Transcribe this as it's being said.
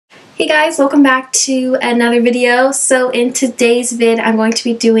Hey guys, welcome back to another video. So in today's vid, I'm going to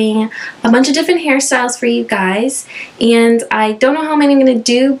be doing a bunch of different hairstyles for you guys, and I don't know how many I'm going to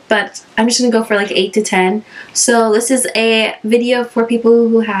do, but I'm just going to go for like 8 to 10. So this is a video for people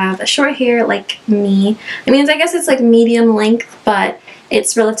who have a short hair like me. I mean, I guess it's like medium length, but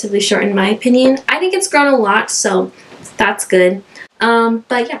it's relatively short in my opinion. I think it's grown a lot, so that's good.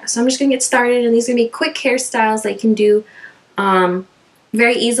 But yeah, so I'm just going to get started, and these are going to be quick hairstyles that you can do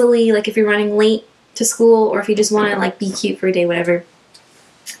very easily, like if you're running late to school or if you just want to like be cute for a day, whatever.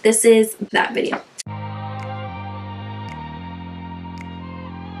 This is that video.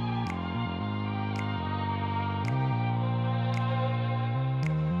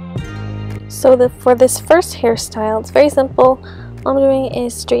 So for this first hairstyle, it's very simple. All I'm doing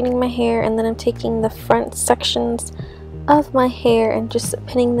is straightening my hair, and then I'm taking the front sections of my hair and just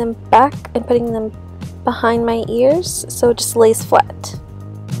pinning them back and putting them behind my ears so it just lays flat.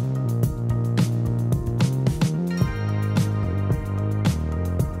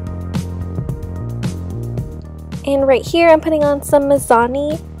 And right here I'm putting on some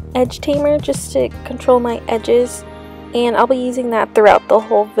Meduim edge tamer just to control my edges, and I'll be using that throughout the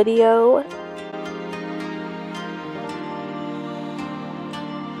whole video.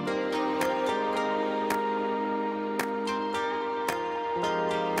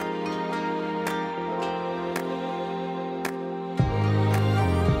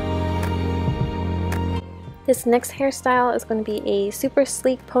 This next hairstyle is going to be a super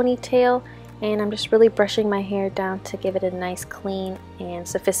sleek ponytail, and I'm just really brushing my hair down to give it a nice clean and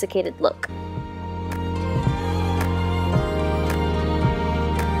sophisticated look.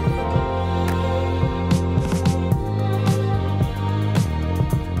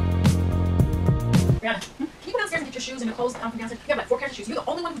 Brianna, can you go downstairs and get your shoes and the clothes from downstairs? You have like 4 pairs of shoes. You're the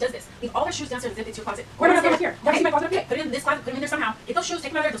only one who does this. Leave all their shoes downstairs as if it's your closet. Or up here. Okay. See my closet up here. Put it in this closet. Put them in there somehow. Get those shoes.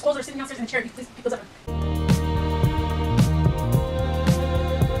 Take them out of there. Those clothes are sitting downstairs in the chair. Please pick those up.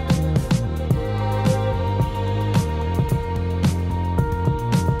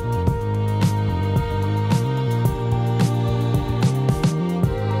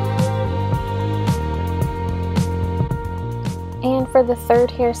 And for the third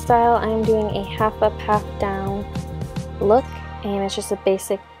hairstyle, I'm doing a half up, half down look, and it's just a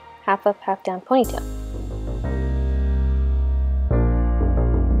basic half up, half down ponytail.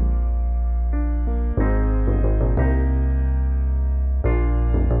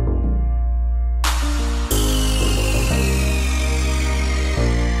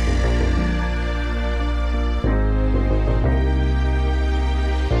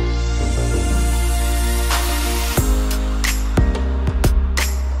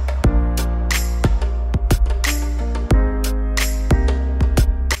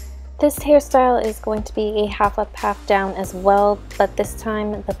 This hairstyle is going to be a half up, half down as well, but this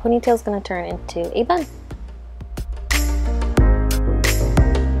time the ponytail is going to turn into a bun.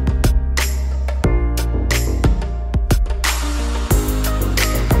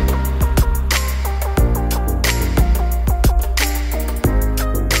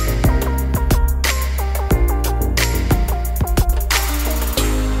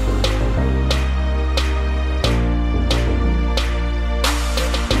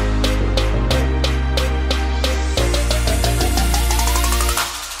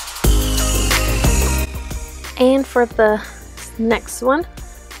 And for the next one,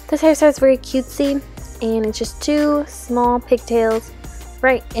 this hairstyle is very cutesy, and it's just 2 small pigtails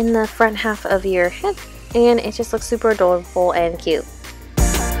right in the front half of your head, and it just looks super adorable and cute.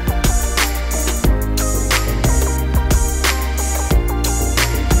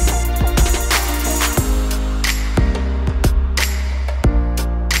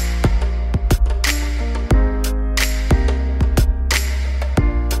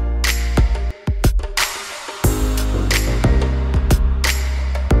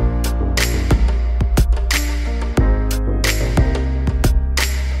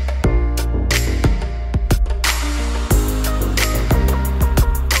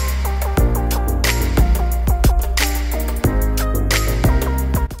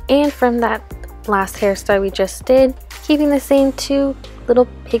 And from that last hairstyle we just did, keeping the same 2 little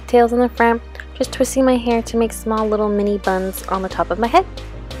pigtails in the front, just twisting my hair to make small little mini buns on the top of my head.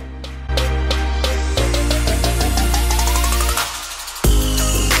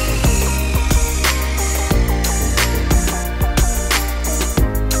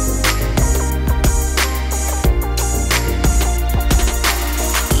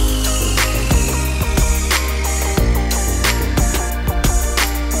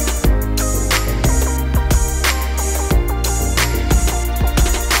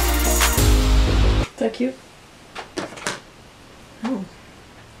 Is that cute? Oh.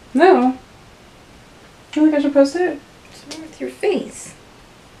 No. You think I should post it? What's wrong with your face?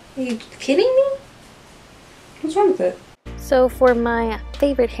 Are you kidding me? What's wrong with it? So for my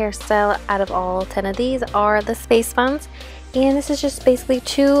favorite hairstyle out of all 10 of these are the space buns. And this is just basically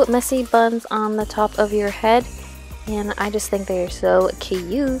 2 messy buns on the top of your head. And I just think they're so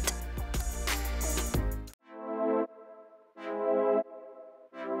cute.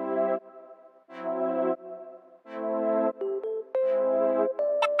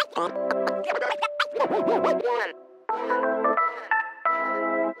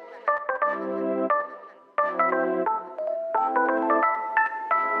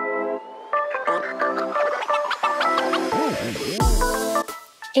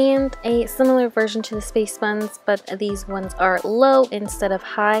 And a similar version to the space buns, but these ones are low instead of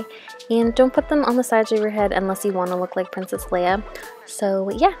high. And don't put them on the sides of your head unless you want to look like Princess Leia. So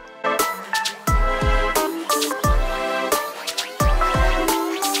yeah.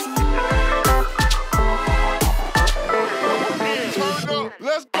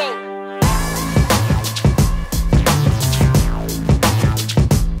 Let's go.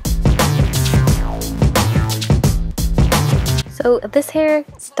 So this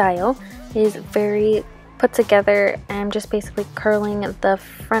hairstyle is very put together. I'm just basically curling the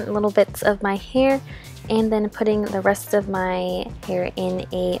front little bits of my hair and then putting the rest of my hair in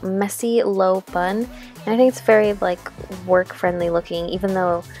a messy low bun. And I think it's very like work friendly looking, even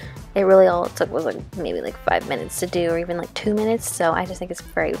though it really all it took was like maybe like 5 minutes to do, or even like 2 minutes. So I just think it's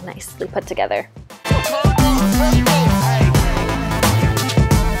very nicely put together.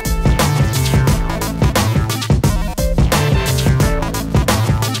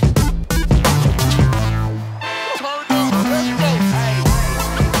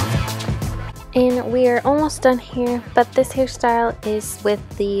 And we are almost done here, but this hairstyle is with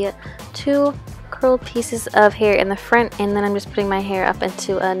the 2 curled pieces of hair in the front, and then I'm just putting my hair up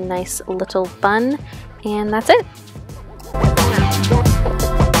into a nice little bun, and that's it.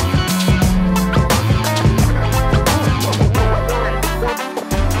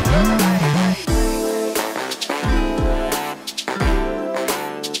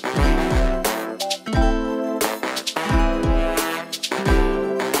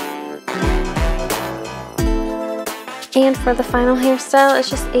 And for the final hairstyle, it's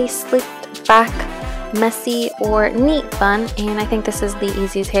just a slicked back, messy, or neat bun. And I think this is the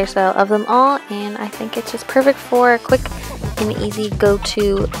easiest hairstyle of them all. And I think it's just perfect for a quick and easy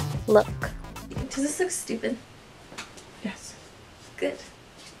go-to look. Does this look stupid? Yes. Good.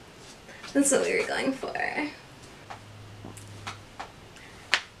 That's what we were going for.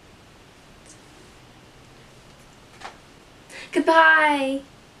 Goodbye.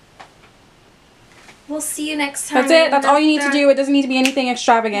 We'll see you next time. That's it. That's all you need to do. It doesn't need to be anything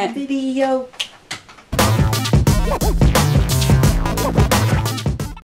extravagant. Video.